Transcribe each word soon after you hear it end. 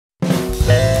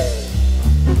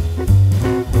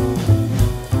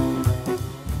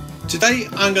Today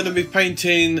I'm going to be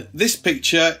painting this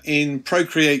picture in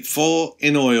Procreate 4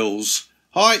 in oils.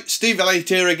 Hi, Steve Elliott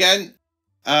here again.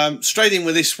 Straight in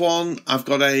with this one. I've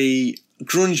got a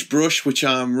grunge brush which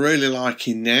I'm really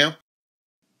liking now,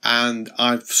 and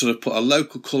I've sort of put a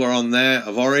local colour on there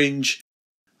of orange,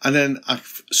 and then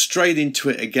I've straight into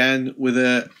it again with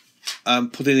a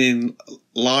putting in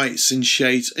lights and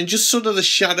shades and just sort of the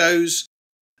shadows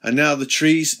and now the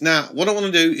trees. Now what I want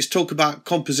to do is talk about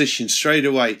composition straight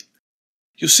away.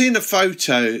 You'll see in the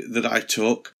photo that I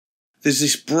took, there's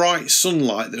this bright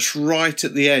sunlight that's right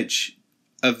at the edge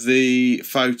of the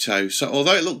photo. So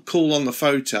although it looked cool on the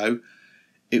photo,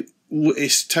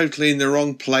 it's totally in the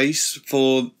wrong place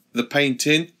for the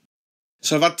painting.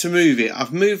 So I've had to move it.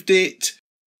 I've moved it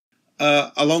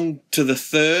along to the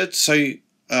third. So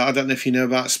I don't know if you know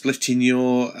about splitting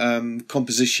your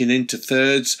composition into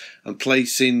thirds and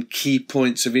placing key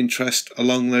points of interest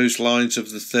along those lines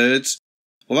of the thirds.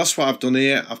 Well, that's what I've done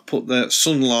here. I've put the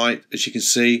sunlight, as you can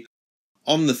see,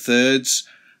 on the thirds,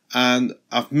 and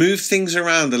I've moved things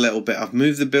around a little bit. I've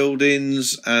moved the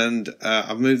buildings, and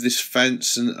I've moved this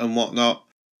fence and whatnot.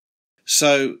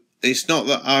 So it's not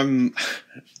that I'm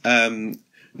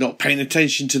not paying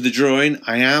attention to the drawing.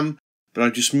 I am, but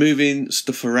I'm just moving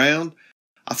stuff around.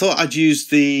 I thought I'd use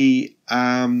the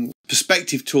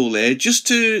perspective tool here just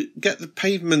to get the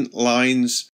pavement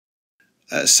lines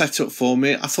set up for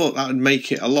me. I thought that would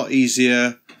make it a lot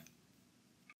easier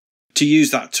to use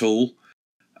that tool.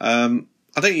 I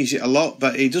don't use it a lot,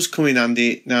 but it does come in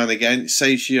handy now and again. It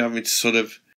saves you having to sort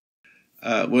of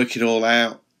work it all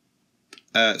out.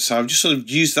 So I've just sort of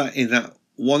used that in that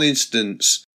one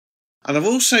instance. And I've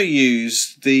also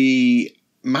used the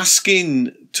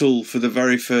masking tool for the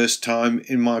very first time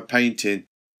in my painting.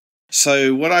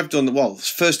 So what I've done, well,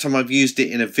 it's the first time I've used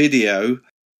it in a video,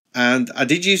 and I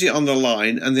did use it on the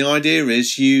line, and the idea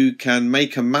is you can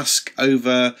make a mask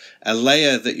over a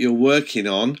layer that you're working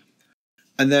on,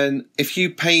 and then if you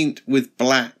paint with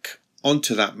black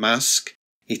onto that mask,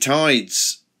 it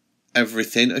hides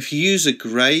everything. If you use a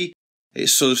grey, it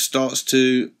sort of starts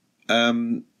to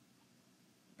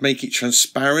make it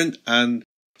transparent and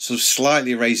sort of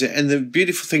slightly raise it. And the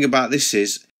beautiful thing about this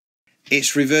is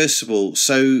it's reversible,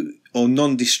 or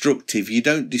non-destructive. You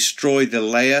don't destroy the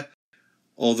layer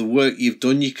or the work you've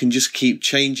done. You can just keep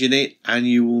changing it and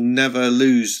you will never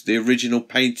lose the original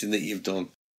painting that you've done.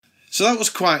 So that was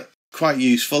quite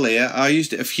useful here. I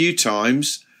used it a few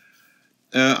times.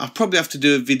 I'll probably have to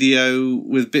do a video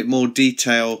with a bit more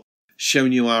detail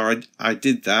showing you how I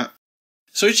did that.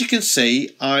 So as you can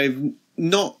see, I've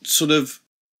not sort of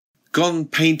gone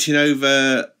painting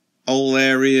over all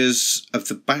areas of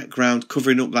the background,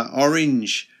 covering up that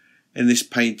orange in this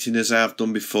painting as I've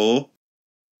done before.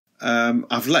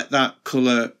 I've let that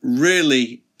colour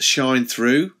really shine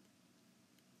through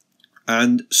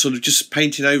and sort of just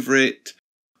painting over it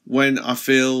when I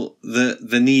feel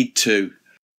the need to.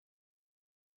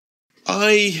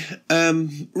 I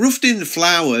roughed in the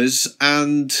flowers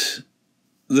and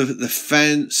the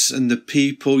fence and the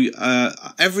people.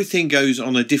 Everything goes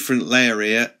on a different layer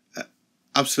here,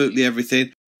 absolutely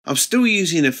everything. I'm still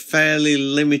using a fairly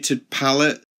limited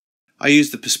palette. I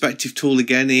use the perspective tool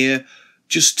again here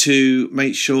just to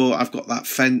make sure I've got that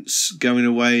fence going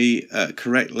away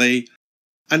correctly.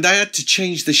 And I had to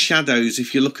change the shadows.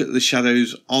 If you look at the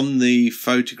shadows on the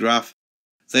photograph,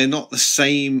 they're not the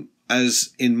same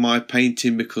as in my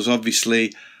painting, because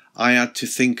obviously I had to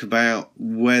think about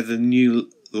where the new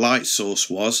light source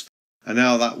was and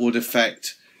how that would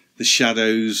affect the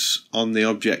shadows on the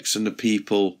objects and the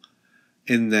people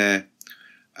in there.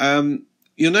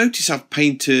 You'll notice I've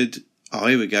painted, oh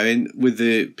here we go, in with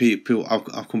the people. I'll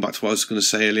come back to what I was going to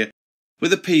say earlier.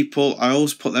 With the people, I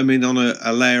always put them in on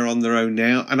a layer on their own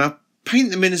now, and I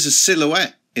paint them in as a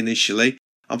silhouette initially.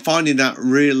 I'm finding that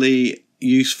really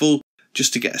useful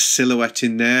just to get a silhouette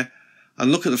in there.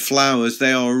 And look at the flowers,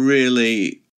 they are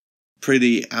really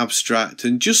pretty abstract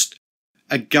and just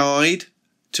a guide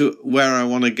to where I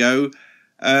want to go.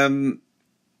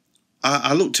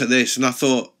 I looked at this and I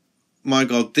thought, my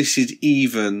God, this is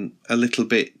even a little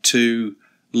bit too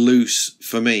loose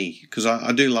for me, because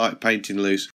I do like painting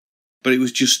loose, but it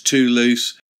was just too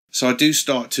loose. So I do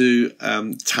start to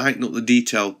tighten up the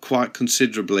detail quite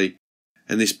considerably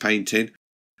in this painting.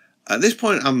 At this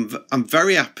point, I'm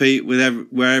very happy with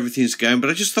where everything's going,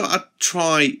 but I just thought I'd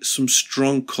try some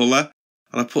strong colour,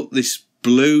 and I put this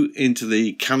blue into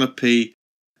the canopy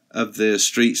of the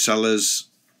street sellers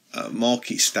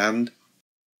market stand.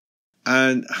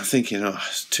 And I'm thinking, oh,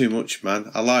 it's too much,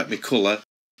 man. I like my colour,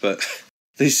 but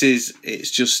it's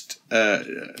just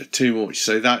too much.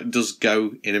 So that does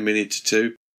go in a minute or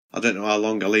two. I don't know how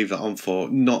long I'll leave that on for.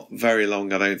 Not very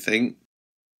long, I don't think.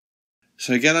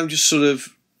 So again, I'm just sort of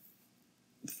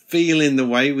feeling the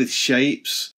way with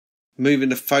shapes, moving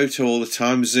the photo all the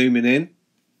time, zooming in.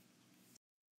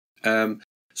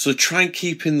 So try and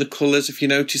keep in the colours. If you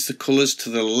notice, the colours to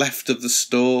the left of the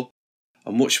store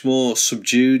are much more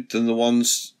subdued than the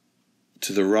ones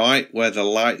to the right, where the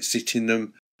light's hitting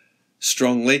them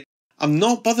strongly. I'm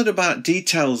not bothered about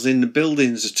details in the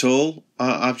buildings at all.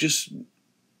 I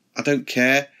don't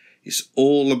care. It's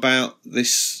all about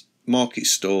this market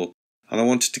store, and I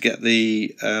wanted to get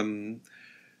the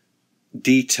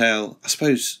detail. I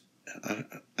suppose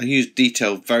I use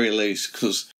detail very loose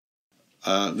because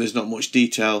there's not much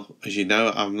detail, as you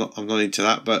know. I'm not into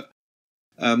that, but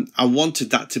I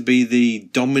wanted that to be the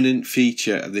dominant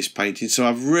feature of this painting, so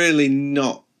I've really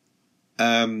not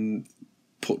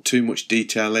put too much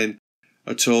detail in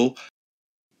at all.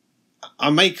 I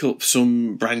make up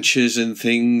some branches and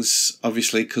things,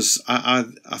 obviously, because I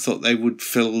thought they would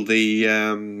fill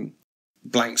the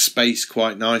blank space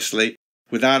quite nicely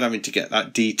without having to get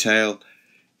that detail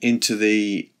into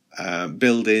the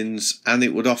buildings, and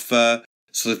it would offer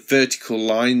sort of vertical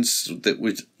lines that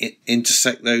would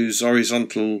intersect those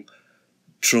horizontal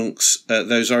trunks,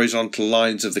 those horizontal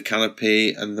lines of the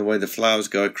canopy and the way the flowers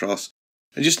go across,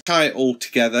 and just tie it all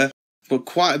together. But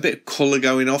quite a bit of colour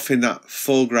going off in that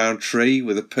foreground tree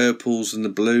with the purples and the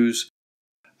blues,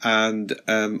 and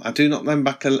I do knock them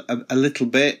back a little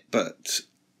bit, but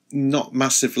not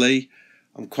massively.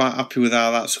 I'm quite happy with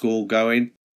how that's all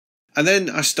going. And then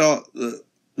I start.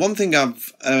 One thing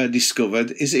I've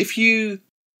discovered is if you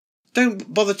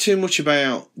don't bother too much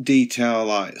about detail,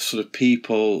 like sort of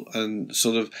people and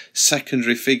sort of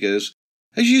secondary figures,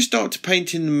 as you start to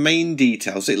paint in the main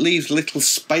details, it leaves little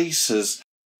spaces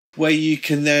where you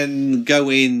can then go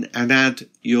in and add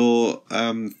your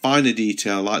finer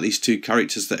detail, like these two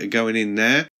characters that are going in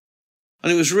there.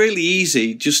 And it was really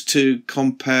easy just to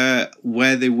compare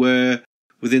where they were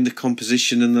within the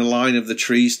composition and the line of the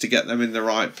trees to get them in the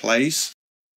right place.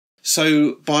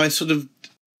 So by sort of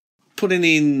putting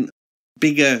in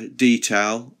bigger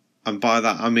detail, and by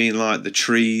that I mean like the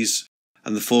trees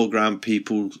and the foreground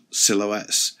people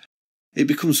silhouettes, it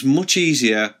becomes much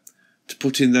easier to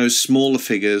put in those smaller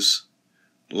figures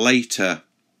later.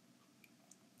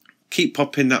 Keep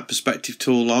popping that perspective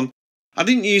tool on. I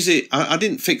didn't use it, I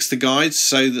didn't fix the guides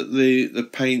so that the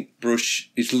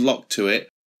paintbrush is locked to it.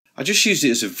 I just used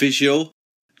it as a visual,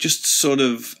 just to sort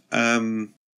of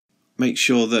make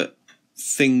sure that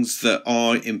things that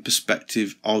are in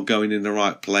perspective are going in the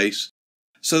right place.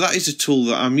 So that is a tool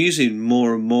that I'm using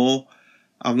more and more.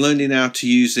 I'm learning how to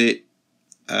use it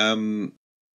in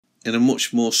a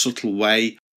much more subtle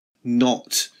way,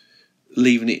 not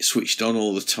leaving it switched on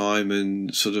all the time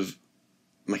and sort of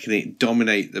making it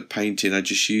dominate the painting. I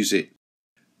just use it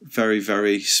very,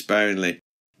 very sparingly.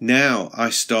 Now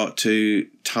I start to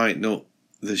tighten up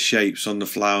the shapes on the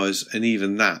flowers, and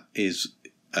even that is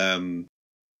going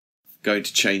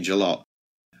to change a lot.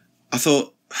 I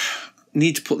thought,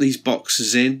 need to put these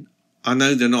boxes in. I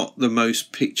know they're not the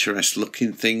most picturesque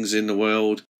looking things in the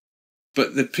world,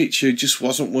 but the picture just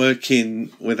wasn't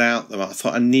working without them. I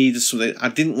thought I needed something. I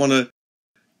didn't want to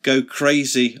go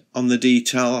crazy on the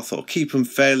detail. I thought keep them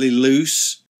fairly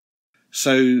loose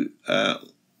so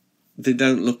they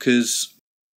don't look as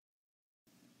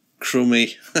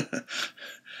crummy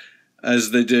as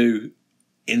they do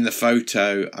in the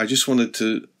photo. I just wanted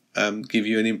to give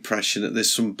you an impression that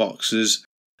there's some boxes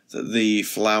that the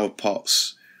flower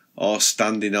pots are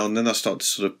standing on. Then I start to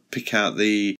sort of pick out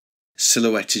the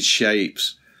silhouetted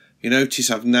shapes. You notice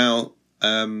I've now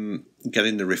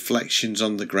getting the reflections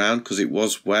on the ground because it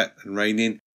was wet and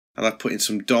raining, and I put in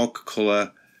some dark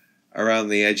colour around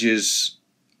the edges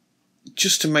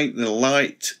just to make the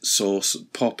light source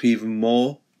pop even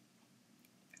more.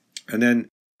 And then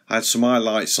I had some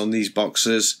highlights on these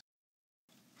boxes,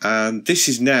 and this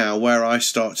is now where I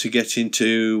start to get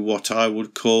into what I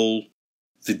would call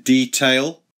the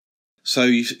detail. So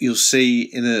you'll see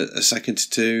in a second or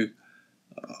two,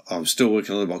 I'm still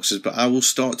working on the boxes, but I will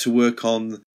start to work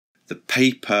on the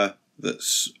paper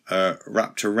that's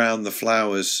wrapped around the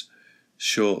flowers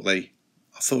shortly.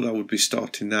 I thought I would be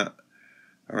starting that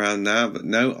around now, but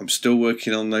no, I'm still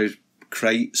working on those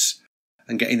crates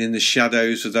and getting in the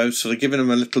shadows of those, sort of giving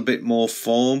them a little bit more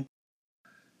form.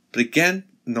 But again,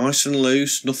 nice and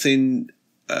loose, nothing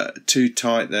too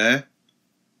tight there.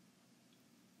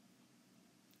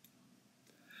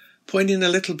 Putting in a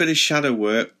little bit of shadow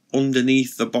work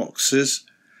underneath the boxes.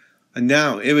 And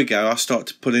now, here we go, I start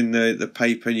to put in the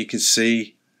paper, and you can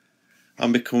see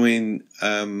I'm becoming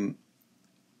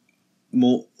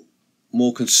more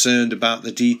more concerned about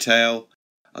the detail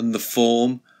and the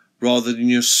form rather than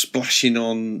just splashing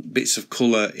on bits of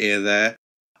colour here there.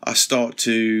 I start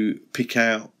to pick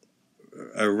out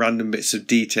random bits of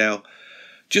detail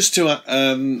just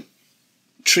to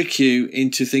trick you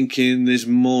into thinking there's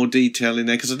more detail in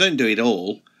there, because I don't do it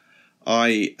all.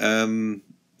 I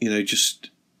you know,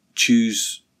 just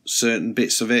choose certain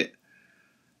bits of it,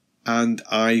 and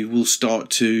I will start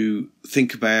to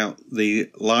think about the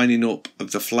lining up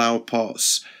of the flower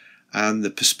pots and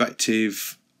the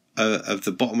perspective of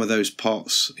the bottom of those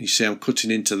pots. You see I'm cutting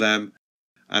into them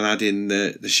and adding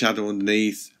the shadow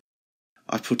underneath.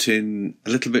 I put in a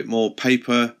little bit more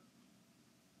paper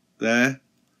there,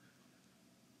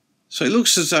 so it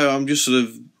looks as though I'm just sort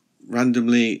of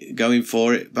randomly going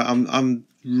for it, but I'm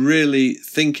really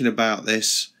thinking about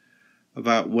this,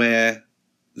 about where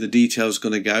the detail's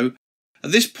going to go.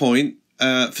 At this point,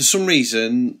 for some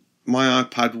reason, my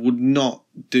iPad would not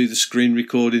do the screen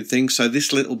recording thing, so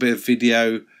this little bit of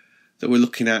video that we're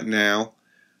looking at now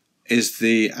is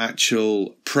the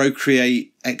actual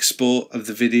Procreate export of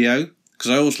the video,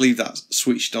 because I always leave that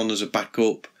switched on as a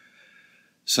backup.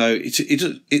 So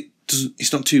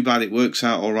it's not too bad. It works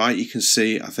out all right. You can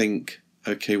see, I think,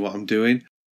 okay, what I'm doing.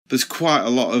 There's quite a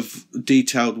lot of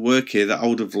detailed work here that I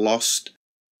would have lost,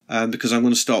 because I'm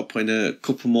going to start putting a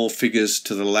couple more figures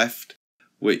to the left,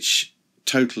 which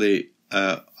totally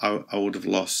I would have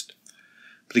lost.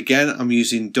 But again, I'm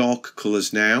using dark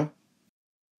colours now,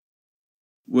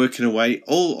 working away.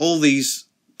 All these,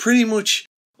 pretty much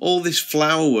all this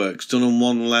flower work's done on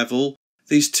one level.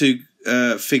 These two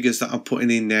figures that I'm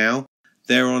putting in now,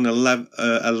 they're on a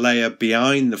layer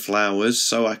behind the flowers,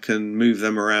 so I can move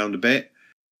them around a bit.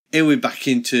 Here we're back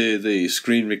into the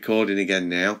screen recording again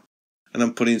now, and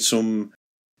I'm putting some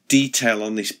detail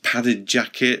on this padded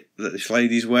jacket that this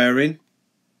lady's wearing.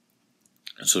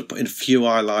 I'm sort of putting a few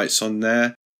highlights on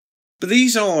there. But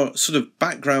these are sort of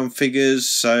background figures,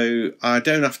 so I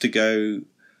don't have to go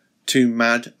too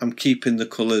mad. I'm keeping the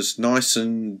colours nice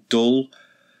and dull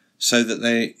so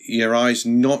that your eye's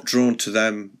not drawn to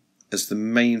them as the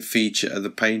main feature of the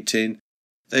painting.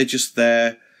 They're just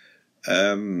there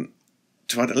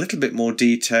to add a little bit more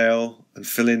detail and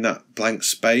fill in that blank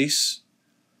space.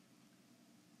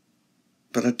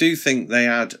 But I do think they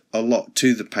add a lot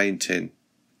to the painting.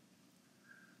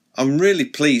 I'm really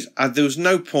pleased. There was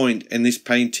no point in this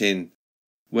painting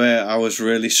where I was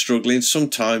really struggling.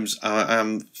 Sometimes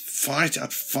I'd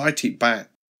fight it back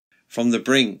from the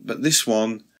brink, but this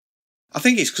one, I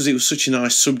think it's because it was such a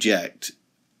nice subject.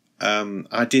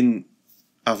 I didn't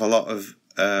have a lot of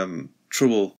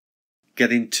trouble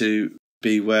getting to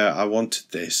be where I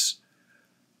wanted this.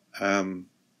 I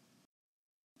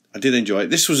did enjoy it.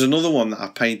 This was another one that I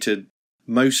painted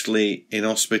mostly in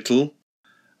hospital.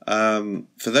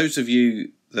 For those of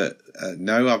you that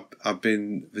know, I've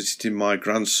been visiting my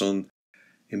grandson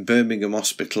in Birmingham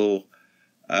Hospital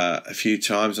a few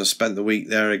times. I spent the week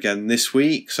there again this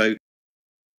week, so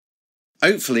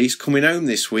hopefully he's coming home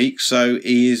this week. So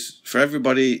he is, for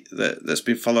everybody that's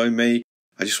been following me,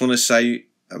 I just want to say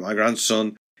that my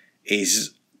grandson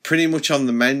is pretty much on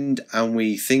the mend, and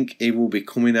we think he will be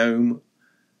coming home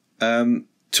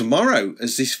tomorrow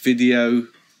as this video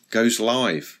goes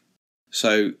live.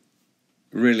 So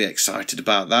really excited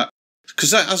about that,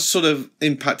 because that has sort of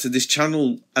impacted this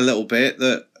channel a little bit,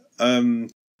 that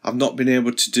I've not been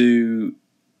able to do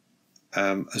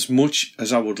as much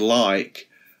as I would like.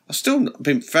 I've still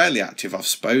been fairly active, I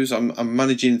suppose. I'm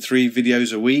managing 3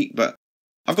 videos a week, but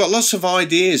I've got lots of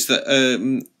ideas that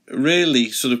are really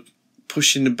sort of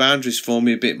pushing the boundaries for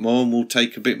me a bit more, and will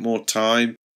take a bit more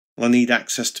time. I need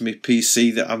access to my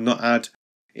PC that I've not had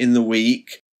in the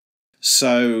week.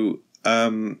 So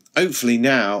hopefully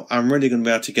now I'm really going to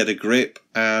be able to get a grip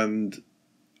and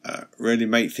really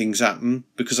make things happen,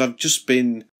 because I've just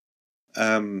been,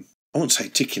 I won't say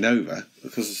ticking over,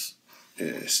 because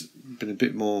it's been a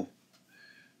bit more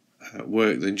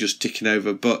work than just ticking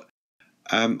over, but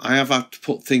I have had to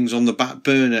put things on the back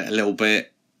burner a little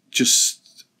bit,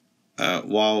 just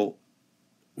while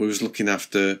we was looking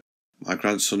after my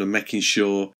grandson and making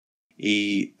sure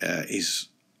he is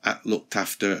looked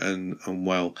after and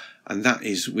well, and that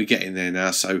is, we're getting there now.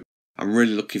 So I'm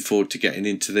really looking forward to getting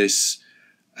into this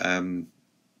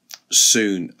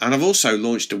soon. And I've also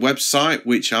launched a website,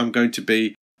 which I'll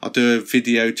do a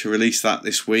video to release that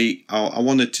this week. I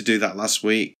wanted to do that last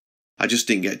week, I just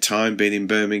didn't get time being in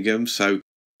Birmingham. So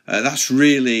that's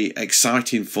really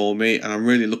exciting for me, and I'm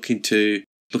really looking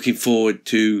forward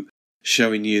to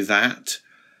showing you that.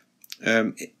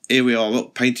 Here we are,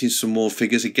 look, painting some more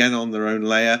figures again on their own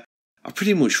layer. I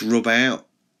pretty much rub out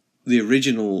the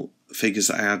original figures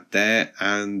that I had there,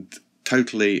 and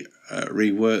totally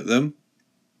rework them.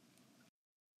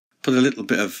 Put a little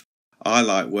bit of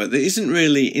highlight work that isn't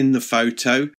really in the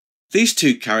photo. These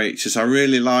two characters, I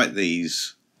really like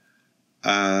these,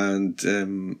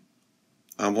 and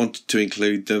I wanted to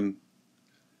include them.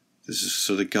 There's a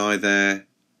sort of guy there.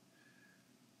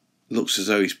 Looks as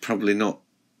though he's probably not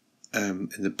in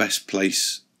the best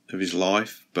place of his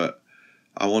life, but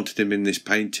I wanted him in this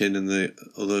painting, and the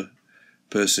other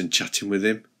person chatting with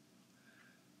him.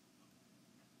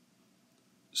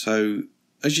 So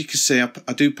as you can see,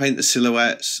 I do paint the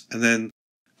silhouettes and then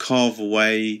carve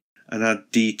away and add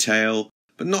detail,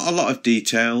 but not a lot of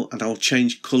detail, and I'll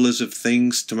change colours of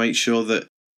things to make sure that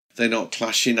they're not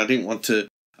clashing. I didn't want an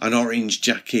orange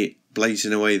jacket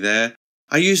blazing away there.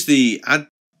 I used the I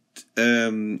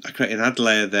created an ad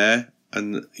layer there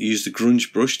and used the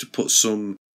grunge brush to put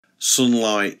some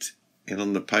sunlight in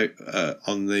on the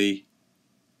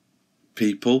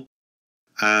people,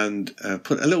 and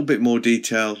put a little bit more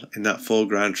detail in that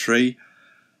foreground tree.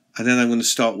 And then I'm going to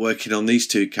start working on these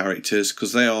two characters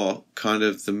because they are kind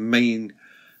of the main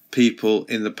people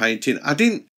in the painting.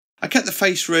 I kept the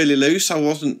face really loose. I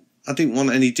didn't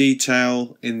want any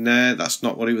detail in there. That's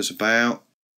not what it was about.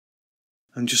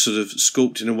 I'm just sort of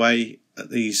sculpting away at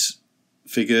these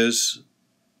figures,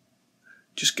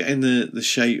 just getting the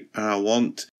shape I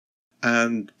want,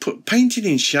 and painting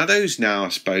in shadows now, I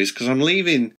suppose, because I'm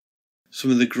leaving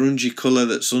some of the grungy colour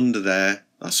that's under there.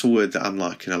 That's a word that I'm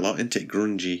liking a lot, isn't it?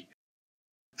 Grungy.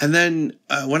 And then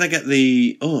when I get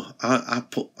the I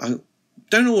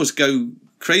don't always go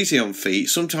crazy on feet.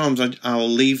 Sometimes I'll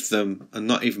leave them and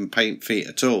not even paint feet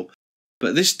at all.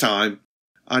 But this time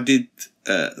I did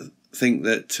think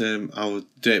that I would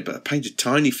do it, but I painted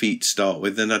tiny feet to start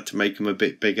with, then I had to make them a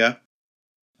bit bigger.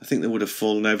 I think they would have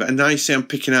fallen over. And now you see I'm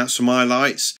picking out some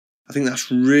highlights. I think that's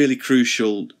really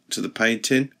crucial to the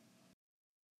painting.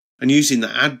 And using the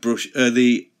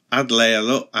ad layer,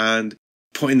 look, and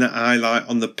putting that highlight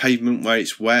on the pavement where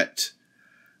it's wet,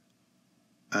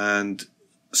 and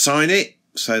sign it.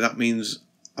 So that means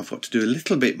I've got to do a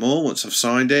little bit more once I've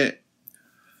signed it.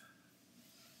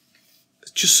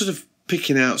 Just sort of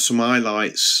picking out some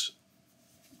highlights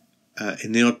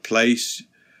in the odd place,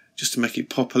 just to make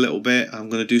it pop a little bit. I'm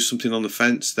going to do something on the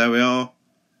fence. There we are.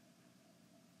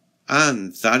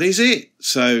 And that is it.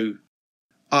 So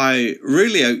I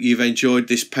really hope you've enjoyed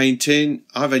this painting.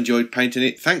 I've enjoyed painting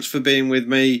it. Thanks for being with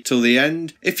me till the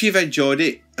end. If you've enjoyed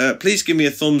it, please give me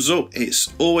a thumbs up.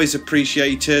 It's always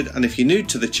appreciated. And if you're new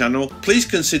to the channel, please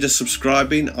consider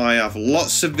subscribing. I have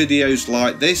lots of videos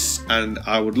like this and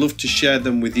I would love to share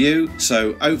them with you.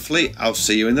 So hopefully I'll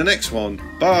see you in the next one.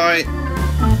 Bye.